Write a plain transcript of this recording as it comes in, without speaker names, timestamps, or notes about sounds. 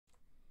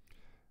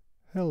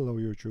Hello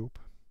YouTube.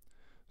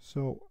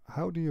 So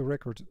how do you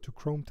record to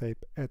Chrome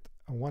tape at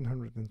a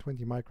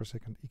 120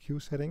 microsecond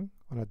EQ setting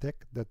on a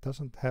deck that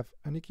doesn't have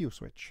an EQ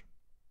switch?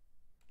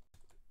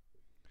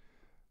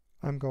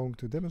 I'm going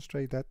to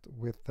demonstrate that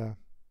with the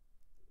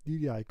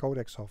DDI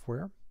Codec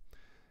software.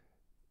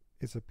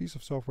 It's a piece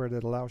of software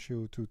that allows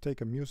you to take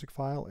a music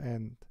file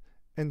and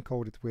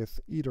encode it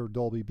with either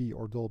Dolby B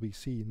or Dolby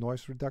C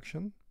noise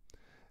reduction.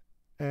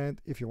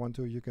 And if you want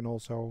to, you can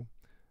also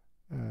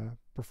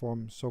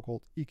perform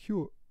so-called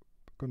EQ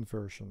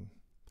conversion.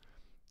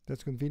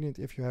 That's convenient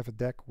if you have a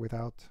deck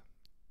without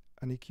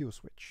an EQ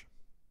switch.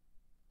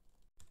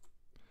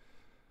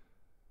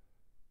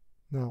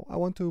 Now I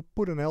want to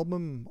put an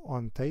album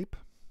on tape,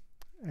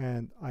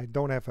 and I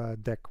don't have a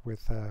deck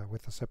with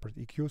a separate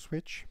EQ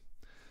switch.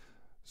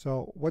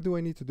 So what do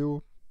I need to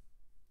do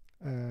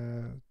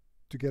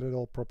to get it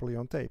all properly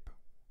on tape?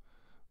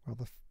 Well,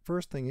 the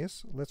first thing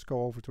is, let's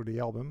go over to the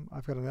album.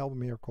 I've got an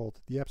album here called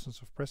The Absence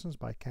of Presence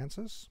by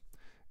Kansas.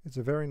 It's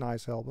a very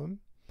nice album,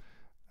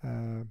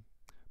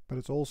 but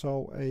it's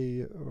also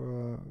a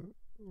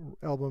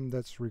album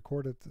that's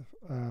recorded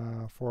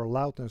for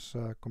loudness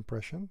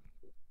compression.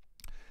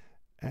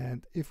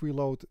 And if we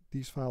load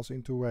these files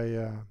into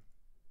a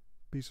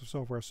piece of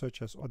software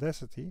such as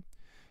Audacity,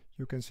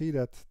 you can see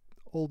that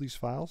all these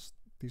files,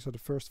 these are the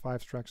first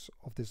 5 tracks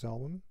of this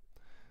album,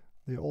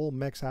 they all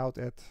max out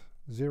at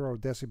 0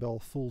 decibel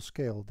full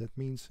scale. That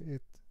means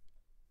it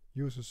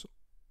uses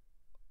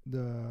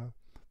the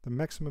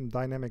maximum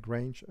dynamic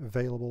range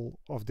available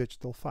of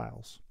digital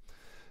files.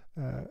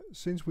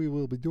 Since we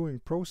will be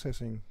doing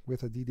processing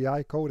with a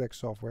DDI Codec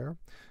software,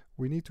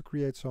 we need to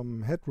create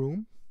some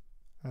headroom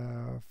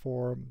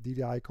for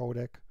DDI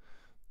Codec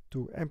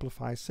to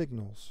amplify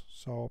signals.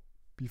 So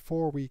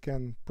before we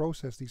can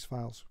process these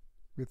files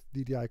with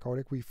DDI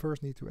Codec, we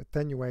first need to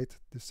attenuate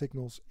the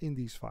signals in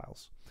these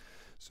files.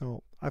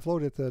 So I've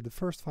loaded the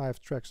first 5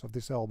 tracks of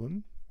this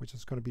album, which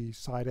is going to be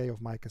side A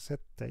of my cassette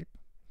tape.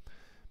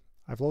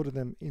 I've loaded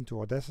them into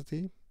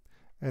Audacity,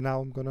 and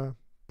now I'm going to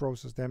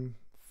process them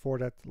for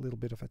that little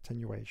bit of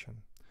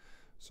attenuation.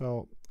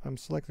 So I'm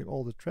selecting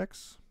all the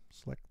tracks,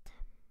 select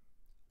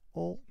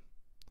all,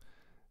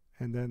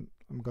 and then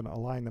I'm going to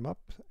align them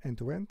up end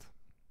to end,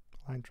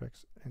 align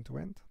tracks end to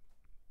end.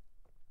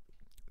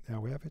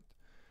 There we have it.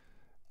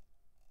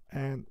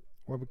 And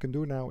what we can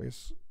do now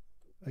is,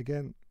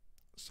 again,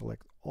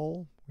 select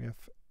all. We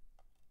have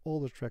all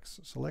the tracks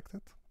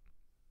selected.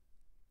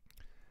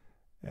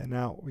 And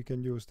now we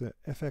can use the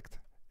effect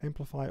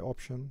amplify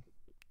option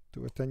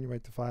to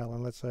attenuate the file,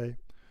 and let's say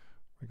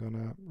we're going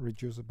to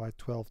reduce it by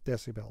 12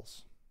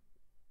 decibels.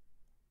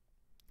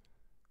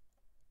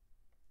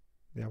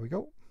 There we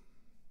go.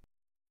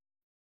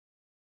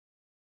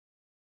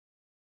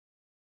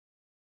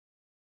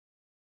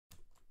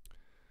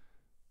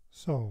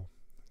 So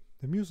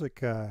the music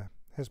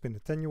has been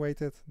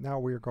attenuated. Now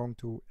we're going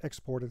to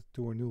export it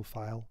to a new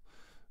file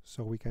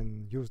so we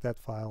can use that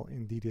file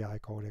in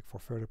DDI Codec for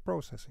further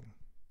processing.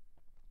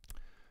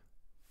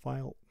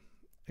 File,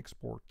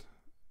 export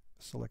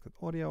selected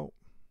audio,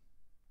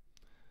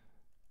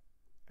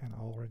 and I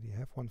already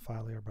have one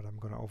file here, but I'm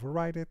going to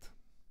override it.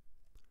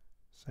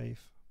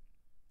 Save.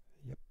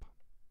 Yep.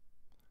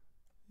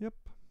 Yep.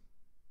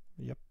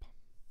 Yep.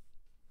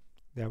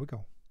 There we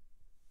go.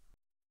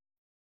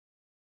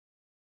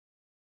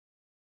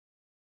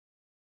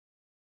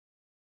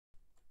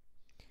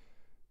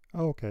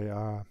 Okay,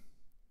 the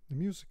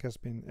music has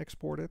been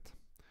exported.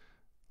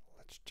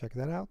 Let's check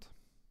that out.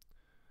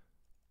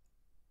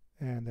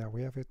 And there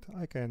we have it.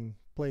 I can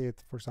play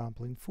it, for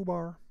example, in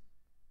foobar.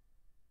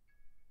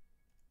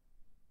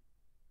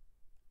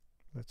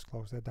 Let's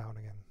close that down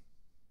again.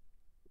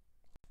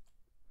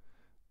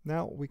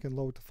 Now we can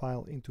load the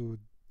file into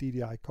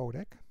DDI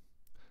Codec.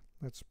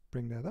 Let's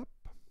bring that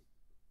up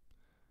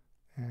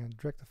and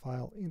drag the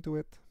file into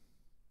it.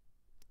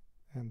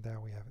 And there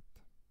we have it.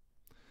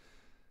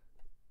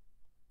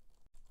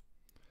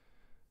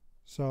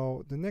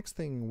 So the next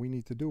thing we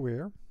need to do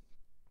here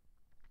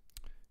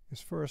is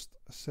first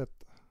set,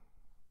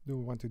 do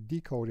we want to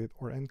decode it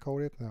or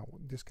encode it? Now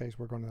in this case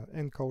we're going to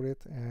encode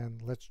it,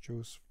 and let's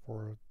choose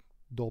for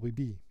Dolby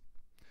B.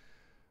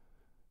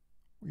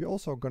 We're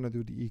also going to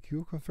do the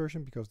EQ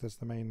conversion because that's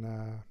the main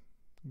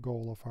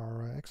goal of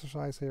our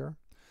exercise here.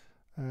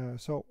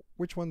 So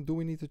which one do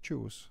we need to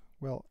choose?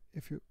 Well,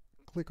 if you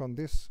click on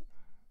this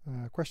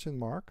question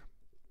mark,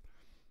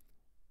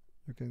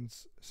 you can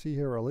see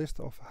here a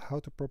list of how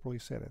to properly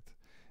set it.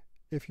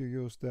 If you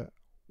use the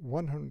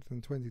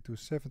 120 to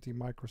 70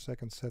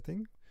 microsecond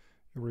setting,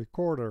 your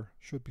recorder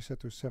should be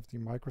set to 70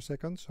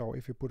 microseconds. So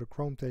if you put a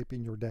Chrome tape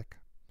in your deck,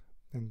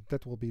 then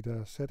that will be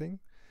the setting,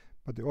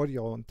 but the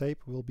audio on tape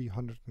will be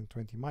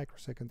 120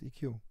 microsecond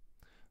EQ.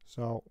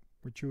 So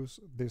we choose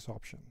this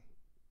option.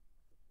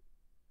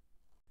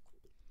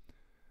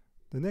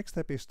 The next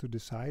step is to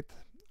decide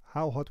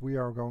how hot we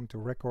are going to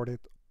record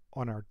it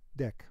on our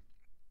deck.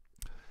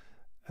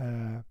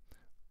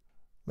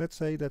 Let's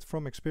say that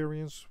from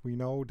experience we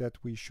know that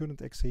we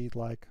shouldn't exceed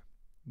like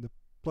the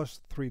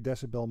 +3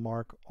 decibel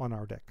mark on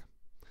our deck.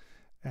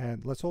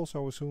 And let's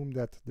also assume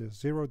that the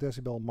 0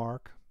 decibel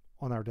mark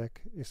on our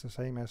deck is the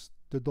same as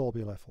the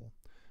Dolby level,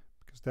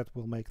 because that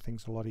will make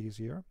things a lot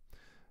easier.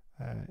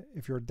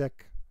 If your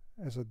deck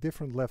has a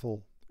different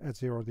level at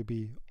 0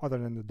 dB other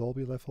than the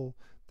Dolby level,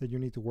 then you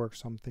need to work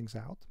some things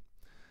out.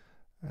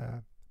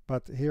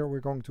 But here we're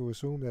going to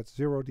assume that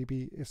 0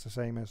 dB is the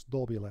same as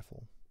Dolby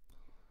level.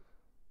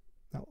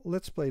 Now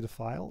let's play the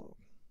file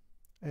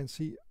and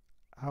see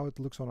how it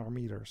looks on our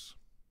meters.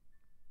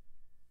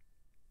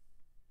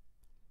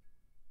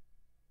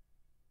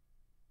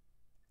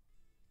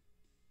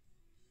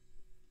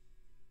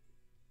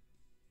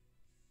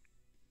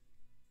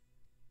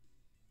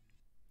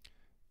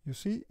 You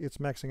see it's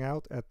maxing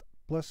out at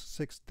plus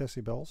 6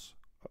 decibels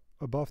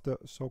above the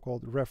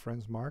so-called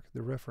reference mark,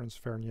 the reference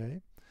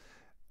Vernier.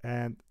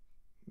 And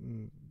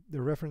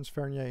the reference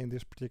Vernier in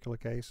this particular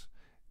case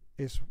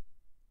is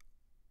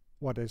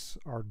what is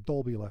our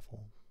Dolby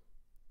level.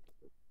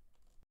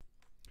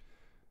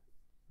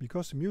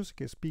 Because the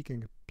music is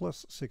peaking at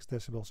plus 6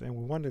 decibels and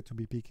we want it to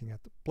be peaking at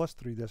plus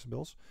 3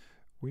 decibels,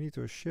 we need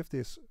to shift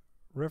this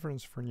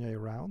reference Vernier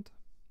around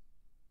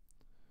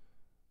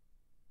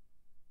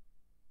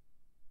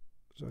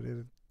so that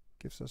it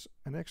gives us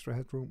an extra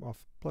headroom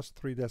of plus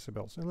 3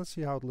 decibels. And let's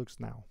see how it looks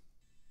now.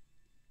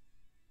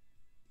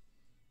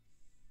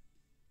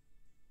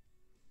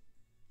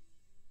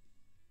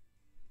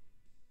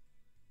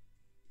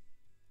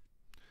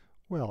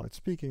 Well,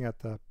 it's peaking at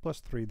plus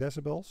 3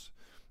 decibels.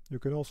 You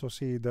can also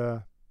see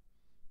the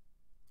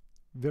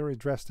very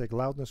drastic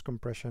loudness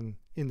compression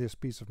in this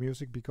piece of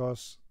music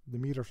because the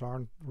meters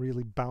aren't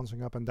really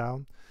bouncing up and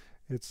down.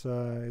 It's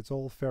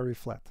all very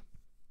flat.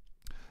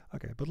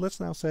 Okay, but let's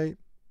now say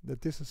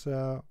that this is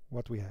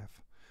what we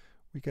have.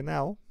 We can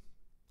now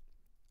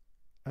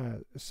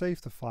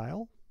save the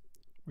file.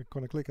 We're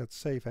going to click at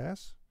Save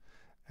As,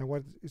 and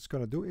what it's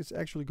going to do, it's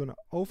actually going to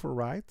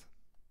overwrite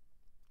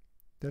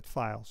that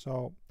file.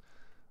 So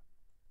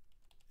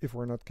if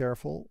we're not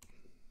careful,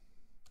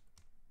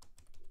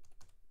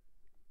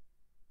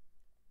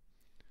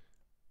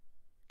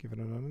 give it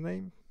another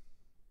name,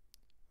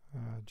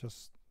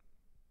 just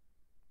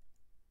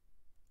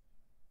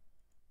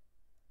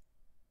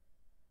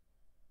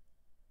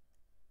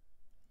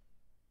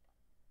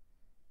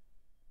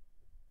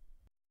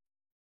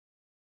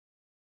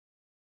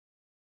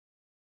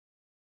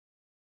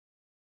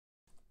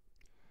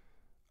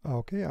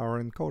okay,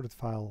 our encoded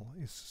file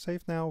is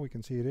saved now. We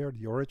can see it here,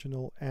 the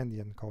original and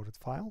the encoded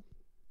file.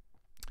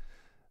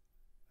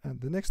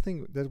 And the next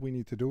thing that we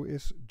need to do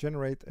is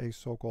generate a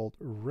so-called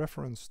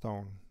reference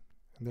tone.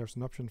 And there's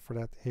an option for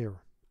that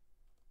here.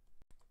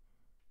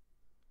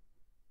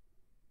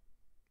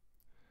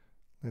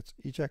 Let's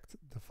eject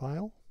the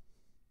file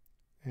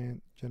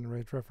and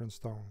generate reference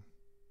tone.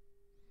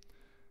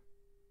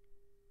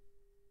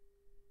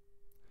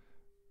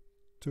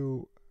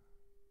 To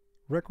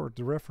record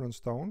the reference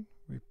tone,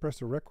 we press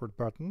the record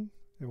button.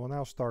 It will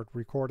now start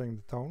recording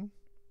the tone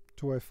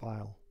to a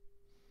file.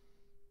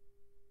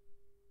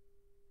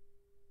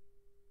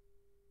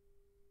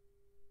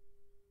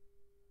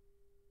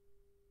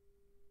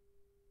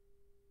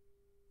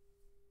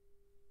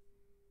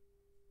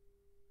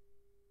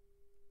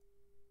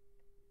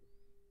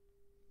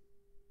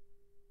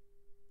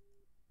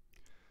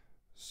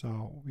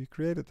 So we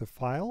created the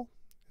file.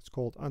 It's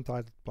called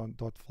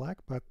untitled.flag,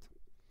 but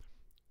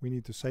we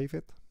need to save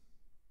it.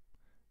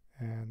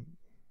 And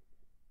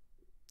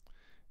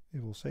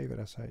it will save it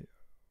as a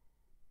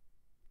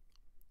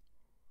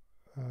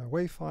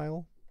WAV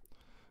file,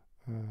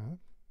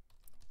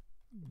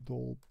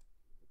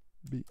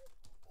 Dolby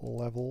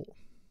level,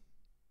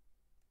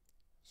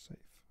 save,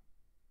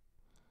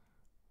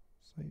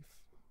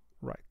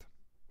 right.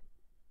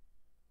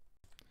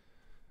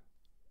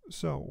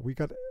 So we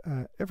got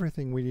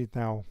everything we need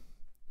now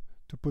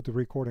to put the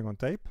recording on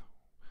tape.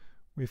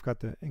 We've got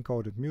the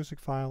encoded music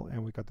file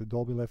and we got the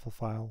Dolby level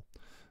file.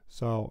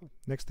 So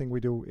next thing we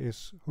do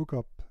is hook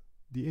up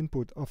the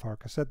input of our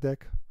cassette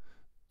deck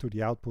to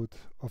the output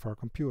of our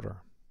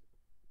computer.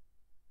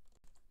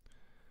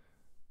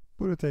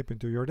 Put a tape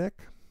into your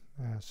deck,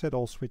 set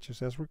all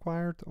switches as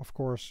required. Of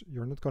course,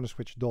 you're not going to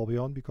switch Dolby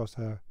on because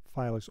the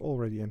file is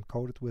already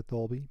encoded with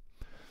Dolby.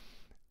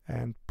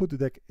 And put the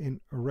deck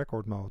in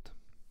record mode.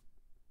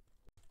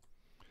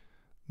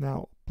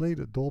 Now play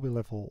the Dolby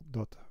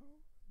level.wav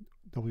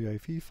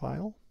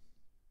file.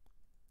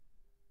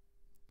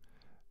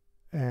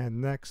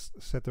 And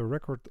next set the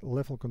record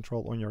level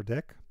control on your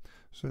deck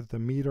so that the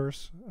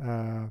meters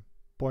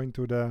point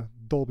to the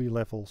Dolby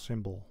level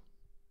symbol.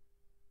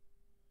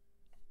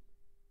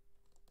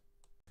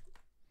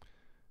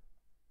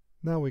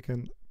 Now we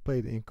can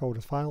play the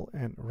encoded file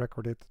and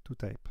record it to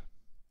tape.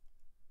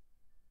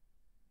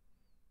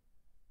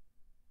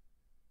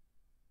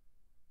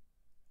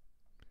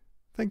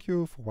 Thank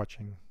you for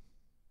watching.